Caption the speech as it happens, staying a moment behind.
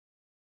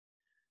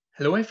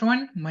Hello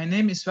everyone, my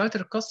name is Wouter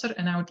De Coster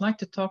and I would like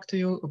to talk to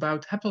you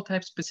about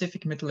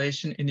haplotype-specific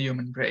methylation in the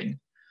human brain.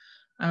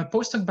 I'm a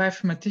postdoc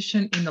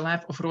bioinformatician in the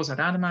lab of Rosa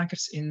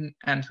Rademakers in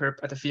Antwerp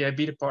at the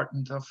VIB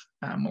department of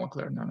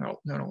Molecular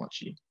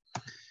Neurology.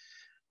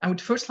 I would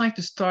first like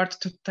to start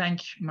to thank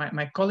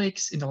my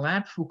colleagues in the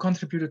lab who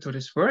contributed to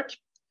this work.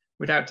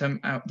 Without them,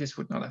 this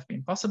would not have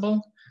been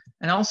possible.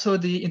 And also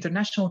the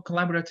international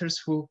collaborators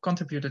who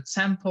contributed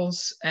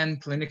samples and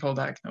clinical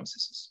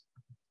diagnoses.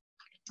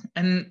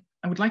 And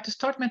I would like to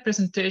start my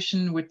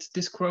presentation with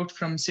this quote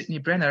from Sydney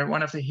Brenner,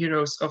 one of the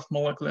heroes of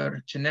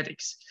molecular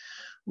genetics,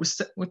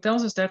 who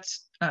tells us that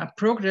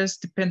progress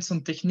depends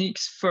on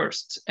techniques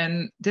first.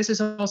 And this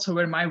is also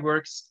where my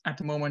work at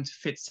the moment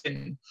fits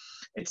in.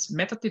 It's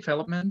method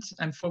development.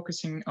 I'm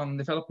focusing on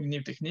developing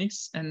new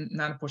techniques, and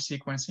nanopore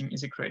sequencing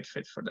is a great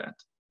fit for that.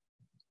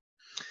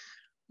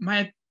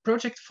 My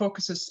project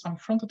focuses on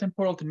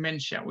frontotemporal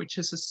dementia, which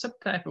is a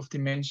subtype of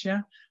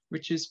dementia,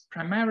 which is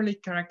primarily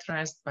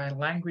characterized by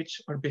language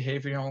or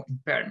behavioral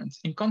impairment,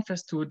 in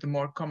contrast to the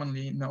more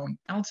commonly known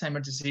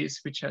Alzheimer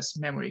disease, which has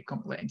memory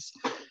complaints.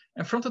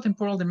 And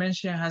frontotemporal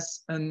dementia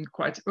has a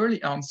quite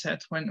early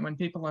onset when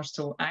people are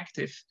still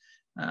active,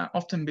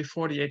 often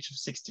before the age of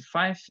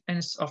 65, and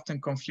is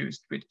often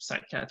confused with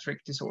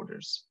psychiatric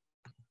disorders.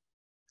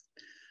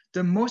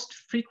 The most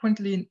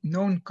frequently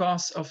known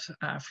cause of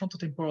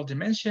frontotemporal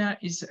dementia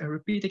is a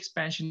repeat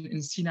expansion in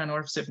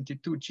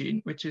C9orf72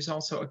 gene, which is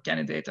also a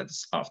candidate that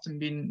has often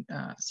been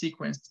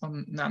sequenced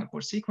on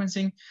nanopore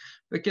sequencing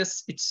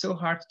because it's so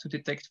hard to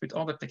detect with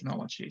other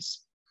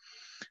technologies.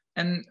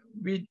 And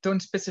we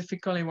don't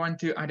specifically want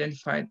to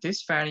identify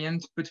this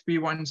variant, but we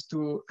want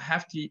to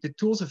have the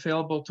tools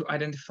available to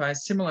identify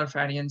similar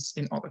variants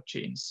in other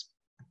genes.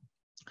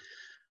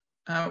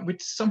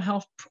 With some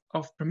help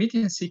of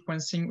Promethean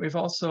sequencing, we've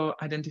also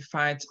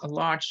identified a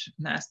large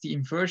nasty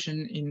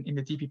inversion in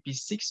the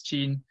DPP6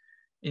 gene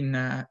in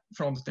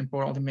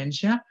frontotemporal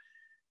dementia.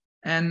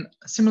 And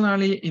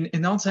similarly,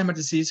 in Alzheimer's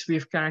disease, we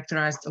have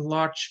characterized a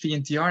large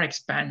VNTR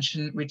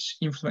expansion, which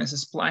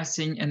influences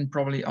splicing and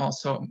probably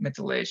also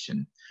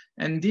methylation.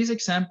 And these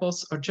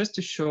examples are just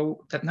to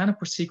show that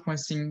nanopore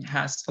sequencing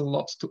has a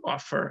lot to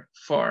offer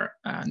for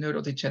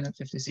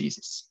neurodegenerative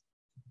diseases.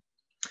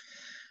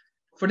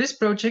 For this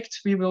project,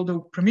 we will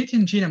do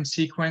Promethean genome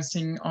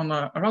sequencing on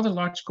a rather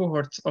large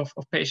cohort of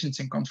patients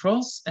and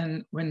controls.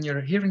 And when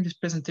you're hearing this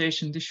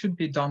presentation, this should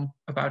be done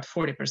about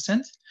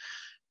 40%.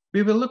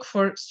 We will look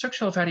for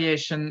structural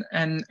variation,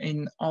 and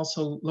in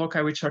also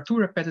loci which are too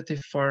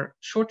repetitive for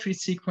short read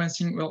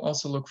sequencing, we'll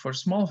also look for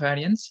small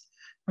variants.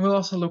 And we'll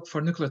also look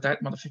for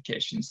nucleotide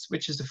modifications,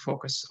 which is the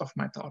focus of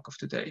my talk of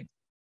today.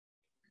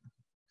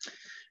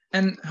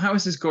 And how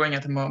is this going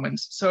at the moment?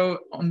 So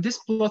on this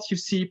plot, you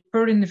see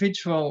per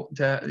individual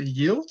the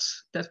yield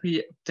that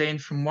we obtain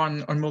from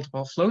one or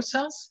multiple flow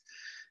cells.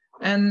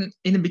 And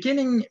in the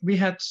beginning, we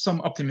had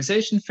some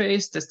optimization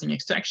phase, testing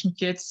extraction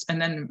kits,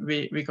 and then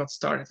we got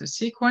started to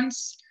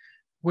sequence,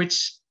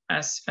 which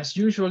as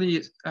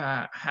usually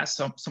has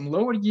some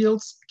lower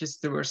yields because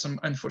there were some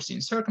unforeseen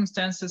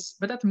circumstances.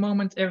 But at the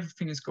moment,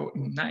 everything is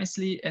going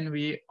nicely, and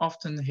we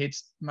often hit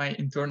my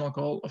internal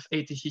goal of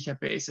 80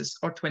 gigabases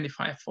or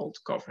 25-fold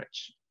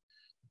coverage.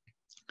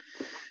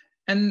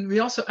 And we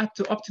also had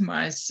to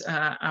optimize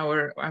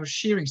our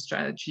shearing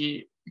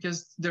strategy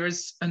because there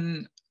is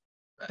an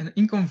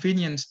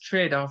inconvenient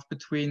trade-off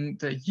between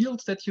the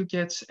yield that you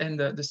get and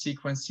the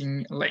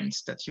sequencing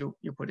length that you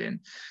put in.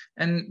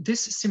 And this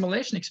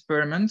simulation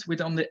experiment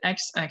with on the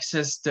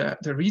x-axis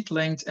the read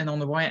length and on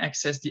the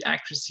y-axis the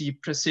accuracy,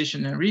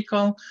 precision, and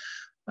recall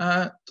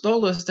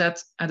told us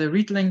that at a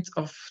read length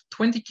of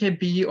 20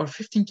 kb or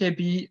 15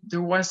 kb,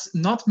 there was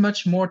not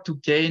much more to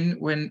gain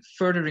when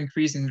further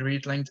increasing the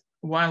read length,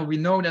 while we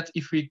know that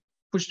if we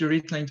push the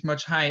read length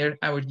much higher,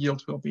 our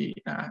yield will be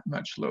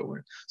much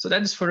lower. So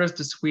that is for us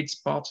the sweet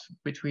spot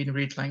between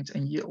read length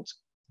and yield.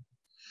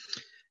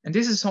 And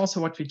this is also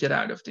what we get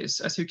out of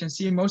this. As you can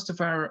see, most of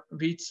our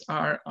reads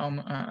are on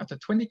at a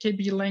 20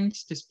 kb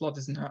length. This plot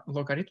is a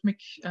logarithmic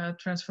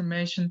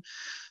transformation.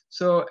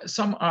 So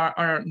some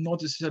are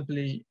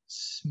noticeably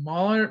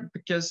smaller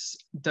because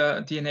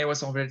the DNA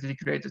was already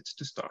degraded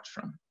to start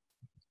from.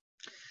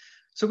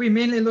 So we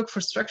mainly look for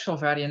structural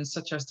variants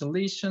such as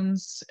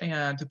deletions,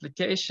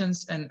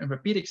 duplications, and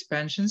repeat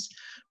expansions.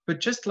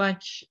 But just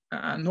like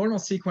normal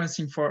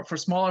sequencing for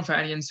smaller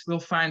variants,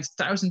 we'll find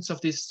thousands of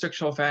these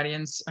structural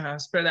variants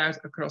spread out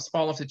across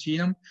all of the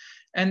genome.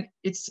 And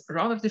it's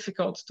rather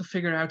difficult to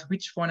figure out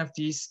which one of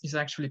these is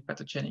actually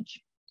pathogenic.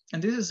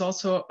 And this is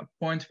also a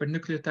point where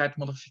nucleotide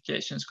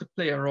modifications could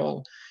play a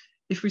role.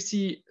 If we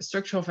see a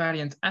structural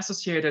variant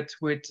associated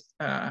with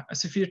a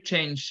severe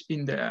change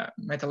in the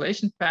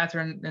methylation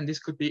pattern, then this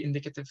could be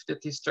indicative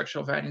that this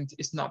structural variant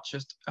is not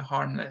just a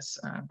harmless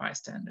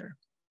bystander.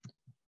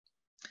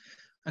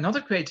 Another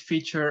great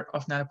feature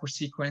of nanopore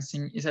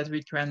sequencing is that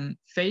we can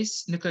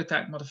phase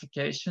nucleotide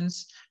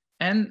modifications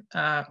and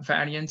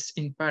variants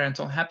in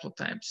parental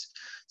haplotypes.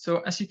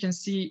 So as you can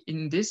see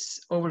in this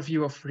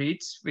overview of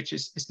reads, which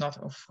is not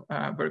of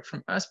work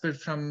from us, but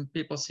from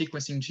people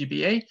sequencing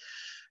GBA,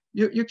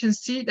 you can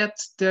see that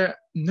the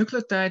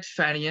nucleotide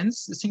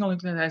variants, the single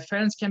nucleotide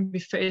variants, can be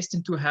phased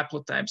into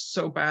haplotypes.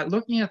 So by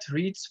looking at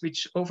reads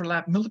which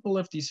overlap multiple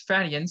of these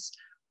variants,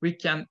 we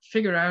can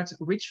figure out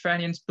which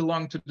variants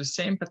belong to the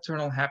same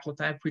paternal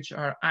haplotype, which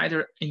are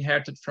either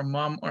inherited from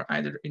mom or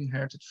either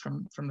inherited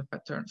from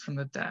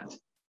the dad.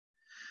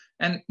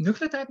 And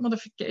nucleotide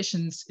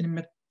modifications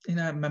in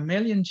a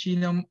mammalian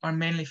genome are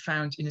mainly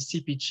found in a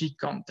CpG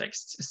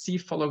context, a C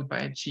followed by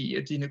a G,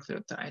 a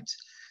dinucleotide.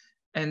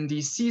 And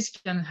these Cs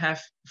can have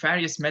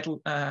various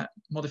metal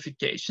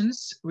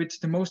modifications, with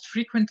the most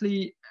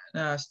frequently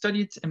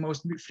studied and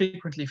most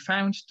frequently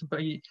found to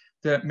be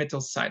the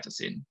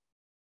methylcytosine.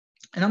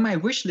 And on my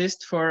wish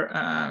list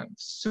for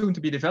soon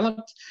to be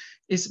developed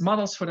is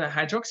models for the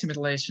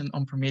hydroxymethylation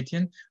on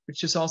Promethean,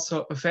 which is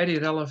also a very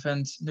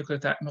relevant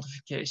nucleotide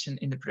modification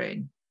in the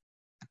brain.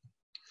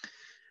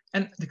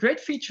 And the great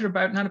feature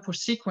about nanopore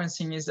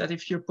sequencing is that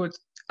if you put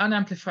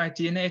unamplified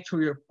DNA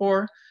through your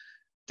pore,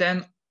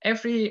 then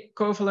every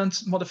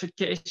covalent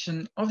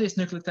modification of these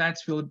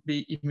nucleotides will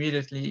be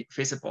immediately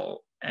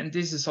visible. And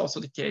this is also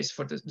the case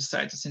for the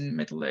cytosine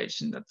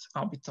methylation that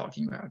I'll be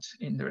talking about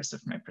in the rest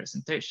of my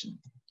presentation.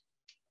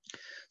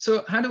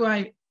 So how do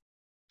I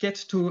get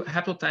to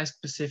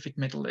haplotype-specific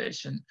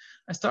methylation?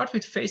 I start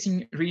with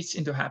phasing reads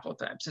into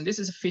haplotypes. And this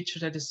is a feature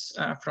that is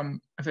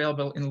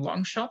available in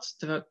Longshot,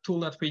 the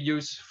tool that we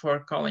use for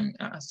calling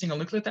single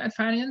nucleotide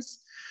variants.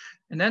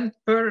 And then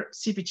per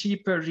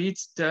CpG per read,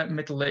 the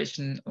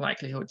methylation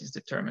likelihood is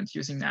determined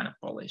using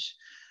nanopolish.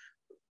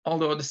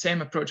 Although the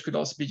same approach could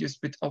also be used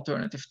with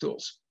alternative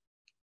tools.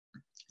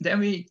 Then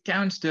we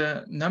count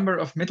the number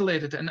of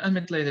methylated and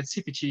unmethylated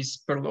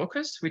CpGs per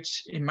locus,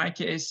 which in my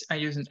case, I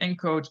use an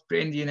ENCODE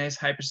brain DNase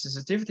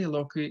hypersensitivity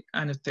loci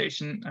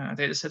annotation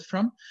dataset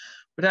from.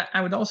 But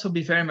I would also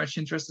be very much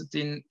interested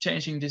in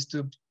changing this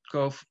to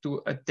go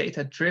to a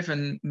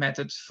data-driven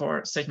method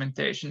for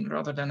segmentation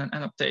rather than an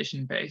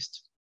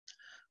annotation-based.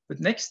 But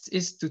next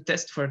is to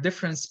test for a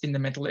difference in the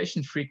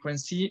methylation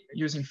frequency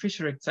using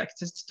Fisher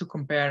exactest to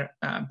compare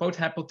both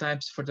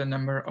haplotypes for the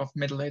number of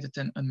methylated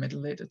and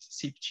unmethylated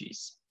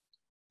CpGs.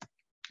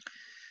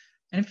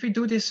 And if we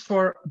do this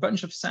for a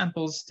bunch of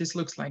samples, this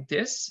looks like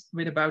this,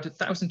 with about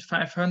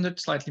 1,500,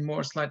 slightly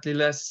more, slightly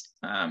less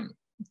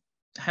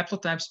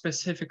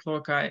haplotype-specific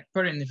loci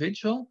per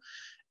individual.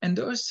 And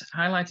those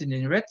highlighted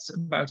in red,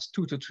 about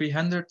 200 to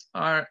 300,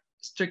 are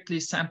strictly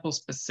sample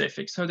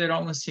specific. So they're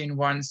only seen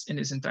once in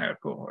this entire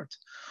cohort.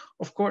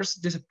 Of course,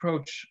 this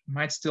approach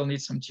might still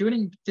need some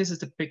tuning, but this is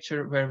the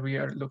picture where we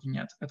are looking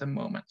at the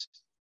moment.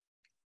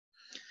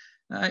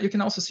 You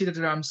can also see that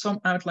there are some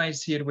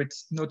outliers here with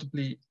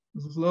notably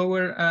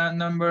lower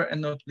number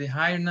and notably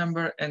higher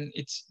number, and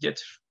it yet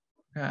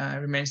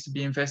remains to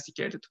be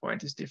investigated why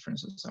these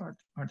differences are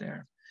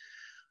there.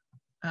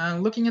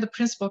 Looking at the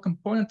principal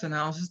component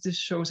analysis, this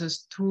shows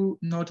us two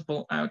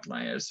notable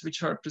outliers,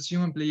 which are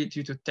presumably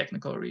due to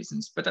technical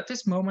reasons. But at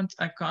this moment,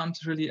 I can't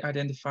really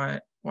identify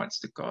what's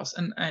the cause.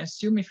 And I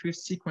assume if we've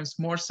sequenced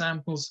more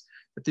samples,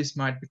 that this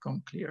might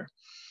become clear.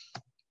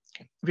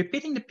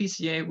 Repeating the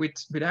PCA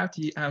without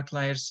the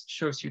outliers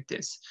shows you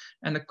this.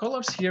 And the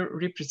colors here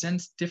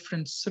represent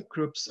different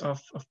subgroups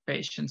of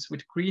patients,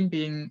 with green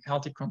being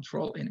healthy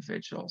control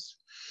individuals.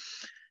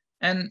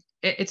 And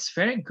it's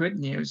very good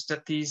news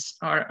that these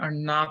are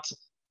not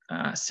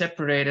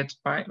separated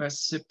by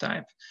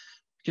subtype,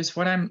 because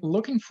what I'm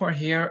looking for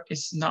here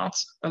is not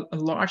a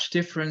large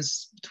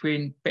difference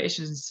between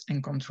patients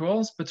and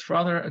controls, but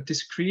rather a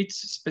discrete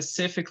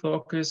specific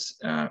locus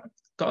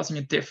causing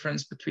a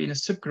difference between a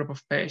subgroup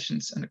of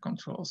patients and the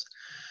controls.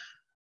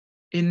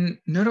 In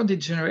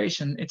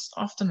neurodegeneration, it's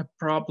often a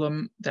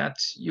problem that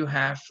you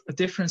have a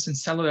difference in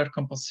cellular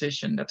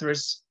composition, that there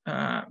is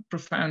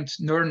profound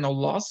neuronal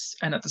loss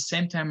and at the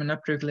same time an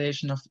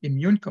upregulation of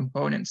immune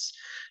components,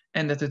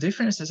 and that the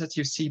differences that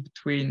you see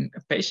between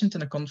a patient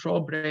and a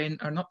control brain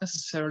are not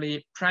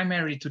necessarily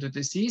primary to the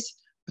disease,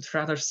 but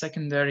rather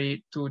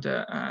secondary to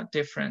the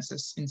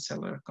differences in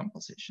cellular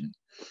composition.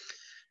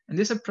 And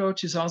this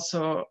approach is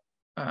also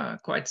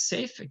quite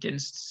safe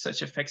against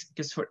such effects,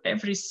 because for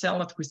every cell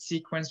that we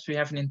sequence, we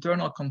have an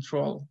internal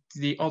control to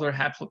the other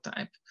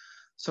haplotype.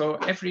 So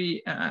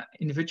every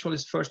individual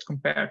is first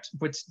compared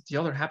with the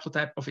other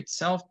haplotype of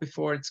itself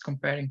before it's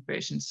comparing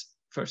patients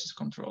versus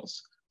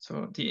controls.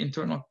 So the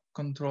internal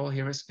control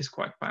here is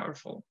quite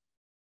powerful.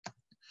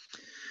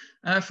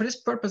 For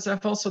this purpose,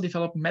 I've also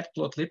developed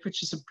Matplotlib,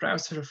 which is a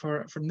browser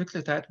for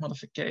nucleotide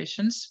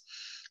modifications.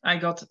 I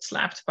got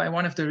slapped by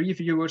one of the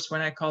reviewers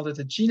when I called it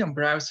a genome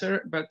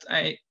browser, but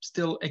I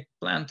still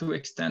plan to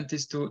extend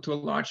this to a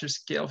larger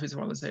scale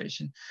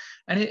visualization.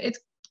 And it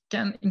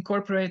can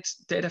incorporate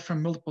data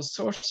from multiple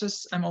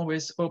sources. I'm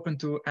always open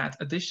to add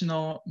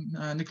additional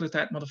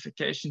nucleotide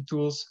modification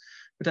tools,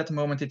 but at the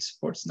moment it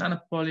supports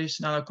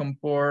Nanopolish,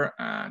 Nanocompore,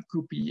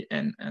 CuPy,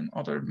 and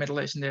other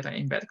methylation data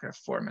in bedgraph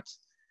format.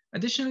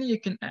 Additionally, you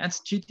can add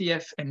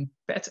GTF and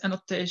PET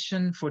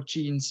annotation for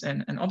genes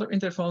and other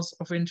intervals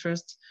of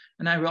interest,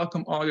 and I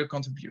welcome all your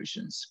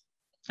contributions.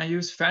 I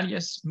use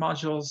various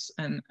modules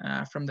and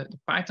from the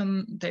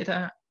Python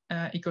data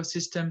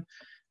ecosystem.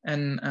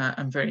 And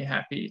I'm very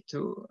happy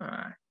to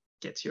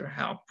get your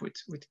help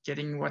with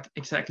getting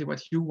exactly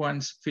what you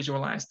want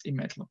visualized in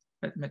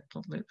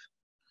Matplotlib.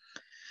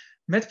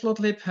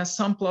 Matplotlib has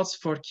some plots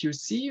for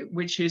QC,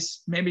 which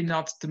is maybe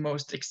not the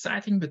most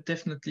exciting, but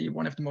definitely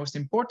one of the most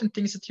important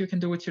things that you can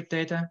do with your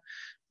data.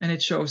 And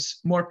it shows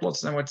more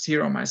plots than what's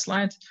here on my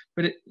slide,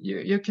 but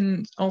you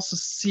can also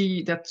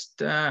see that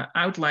the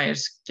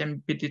outliers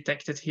can be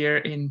detected here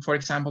in, for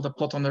example, the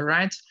plot on the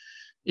right.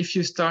 If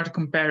you start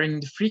comparing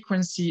the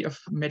frequency of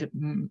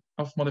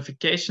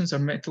modifications or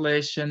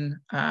methylation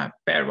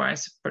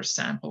pairwise per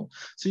sample.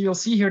 So you'll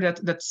see here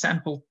that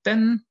sample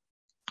 10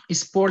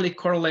 is poorly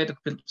correlated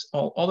with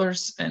all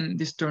others, and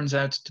this turns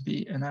out to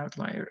be an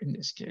outlier in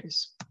this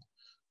case.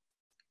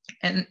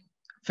 And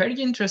very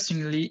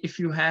interestingly, if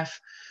you have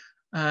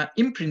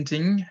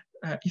imprinting,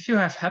 if you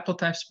have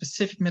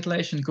haplotype-specific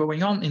methylation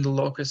going on in the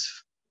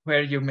locus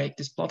where you make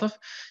this plot of,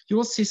 you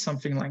will see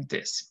something like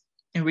this,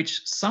 in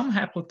which some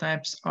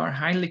haplotypes are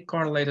highly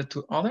correlated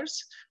to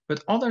others,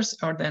 but others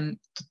are then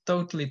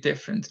totally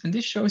different. And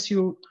this shows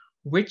you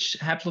which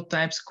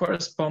haplotypes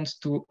correspond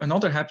to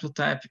another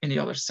haplotype in the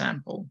other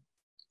sample.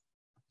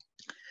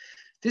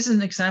 This is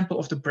an example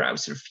of the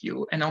browser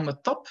view. And on the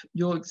top,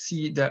 you'll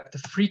see the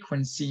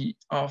frequency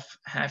of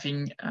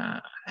having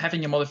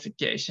a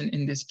modification,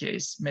 in this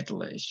case,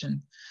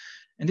 methylation.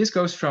 And this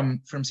goes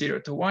from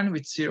 0 to 1,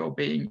 with 0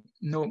 being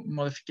no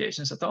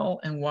modifications at all,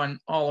 and 1,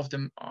 all of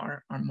them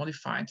are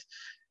modified.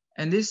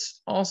 And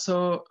this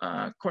also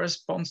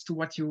corresponds to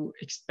what you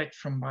expect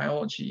from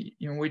biology,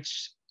 in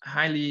which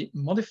highly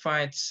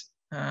modified,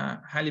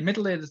 highly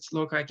methylated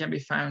loci can be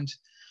found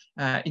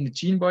in the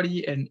gene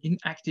body and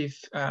inactive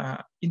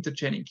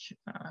intergenic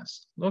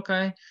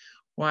loci,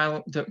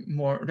 while the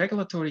more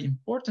regulatory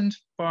important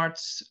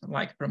parts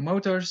like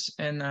promoters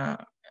and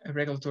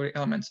regulatory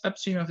elements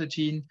upstream of the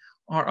gene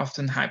are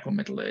often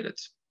hypomethylated.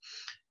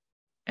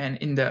 And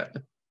in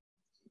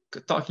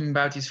talking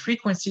about these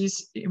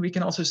frequencies, we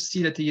can also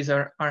see that these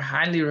are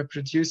highly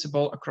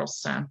reproducible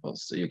across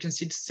samples. So you can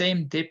see the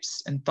same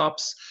dips and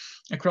tops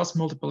across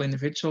multiple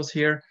individuals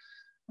here,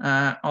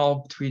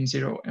 all between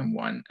 0 and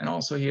 1, and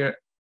also here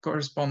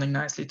corresponding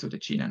nicely to the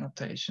gene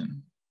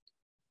annotation.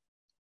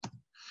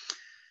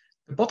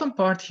 The bottom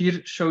part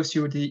here shows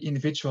you the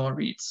individual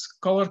reads,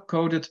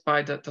 color-coded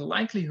by the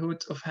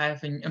likelihood of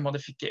having a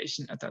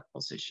modification at that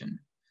position.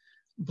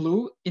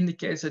 Blue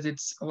indicates that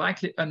it's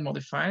likely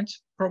unmodified,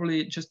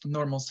 probably just a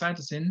normal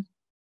cytosine.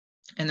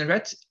 And the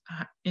red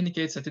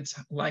indicates that it's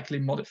likely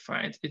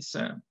modified. It's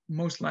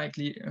most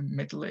likely a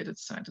methylated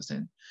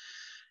cytosine.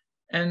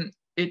 And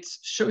it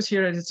shows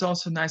here that it's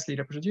also nicely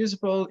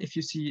reproducible. If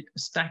you see a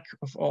stack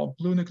of all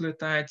blue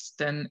nucleotides,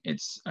 then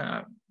it's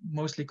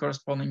mostly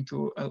corresponding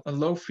to a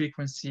low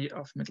frequency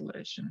of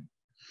methylation.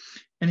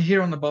 And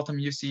here on the bottom,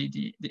 you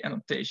see the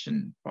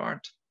annotation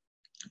part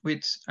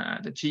with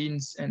the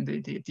genes and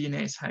the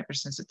DNA's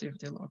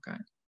hypersensitivity loci.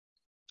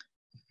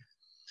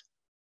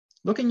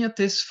 Looking at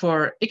this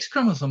for X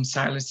chromosome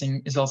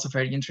silencing is also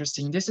very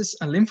interesting. This is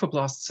a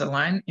lymphoblast cell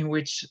line in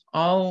which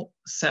all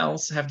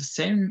cells have the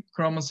same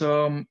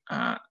chromosome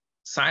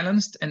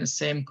silenced and the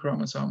same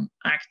chromosome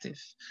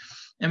active.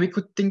 And we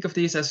could think of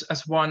these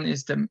as one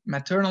is the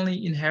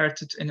maternally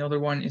inherited and the other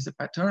one is the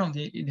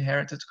paternally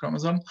inherited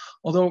chromosome,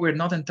 although we're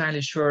not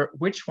entirely sure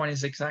which one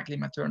is exactly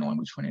maternal and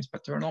which one is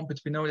paternal, but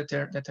we know that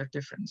they're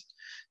different.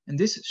 And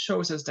this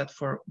shows us that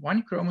for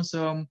one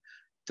chromosome,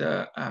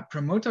 the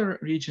promoter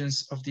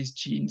regions of these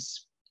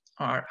genes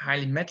are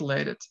highly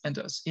methylated and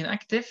thus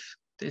inactive.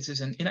 This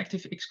is an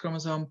inactive X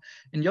chromosome.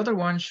 And the other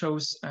one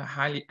shows a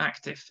highly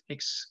active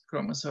X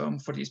chromosome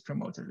for these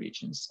promoter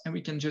regions. And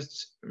we can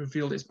just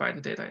reveal this by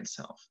the data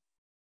itself.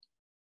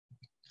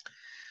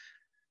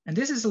 And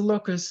this is a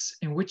locus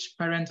in which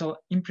parental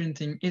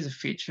imprinting is a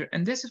feature.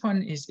 And this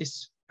one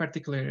is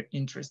particularly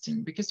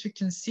interesting because we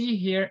can see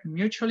here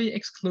mutually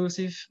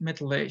exclusive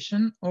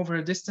methylation over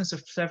a distance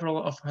of several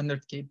of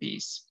 100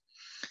 kbs.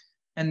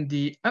 And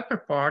the upper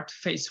part,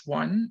 phase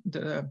 1,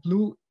 the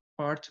blue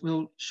part,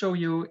 will show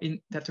you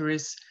that there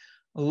is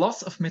a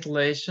loss of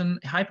methylation,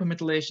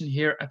 hypomethylation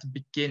here at the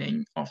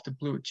beginning of the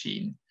blue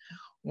gene,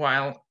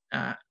 while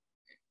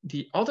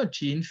the other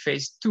gene,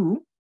 phase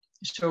 2,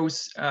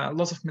 shows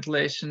loss of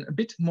methylation a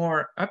bit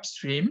more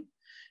upstream,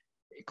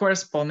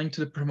 corresponding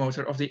to the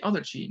promoter of the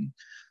other gene.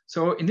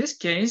 So in this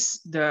case,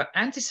 the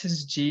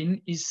antisense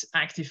gene is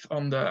active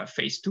on the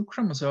phase 2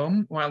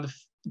 chromosome, while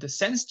the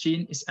sense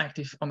gene is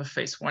active on the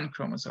phase 1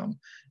 chromosome.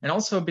 And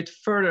also a bit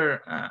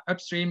further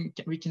upstream,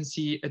 we can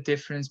see a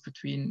difference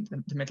between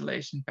the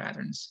methylation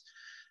patterns.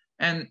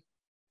 And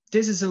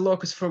this is a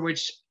locus for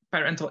which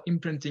parental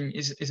imprinting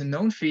is a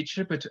known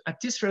feature, but at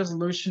this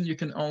resolution, you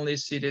can only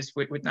see this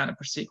with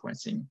Nanopore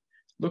sequencing.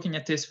 Looking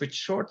at this with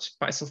short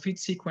bisulfite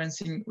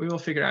sequencing, we will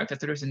figure out that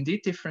there is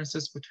indeed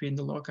differences between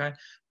the loci,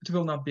 but we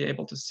will not be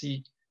able to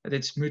see that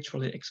it's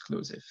mutually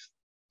exclusive.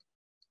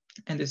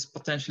 And is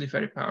potentially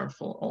very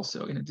powerful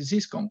also in a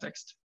disease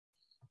context.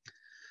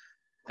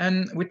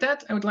 And with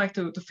that, I would like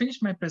to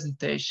finish my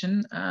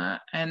presentation.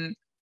 And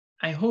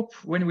I hope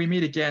when we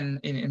meet again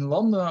in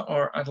London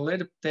or at a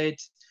later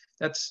date,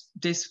 that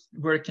this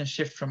work can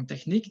shift from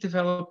technique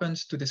development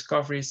to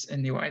discoveries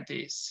and new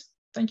ideas.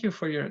 Thank you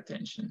for your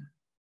attention.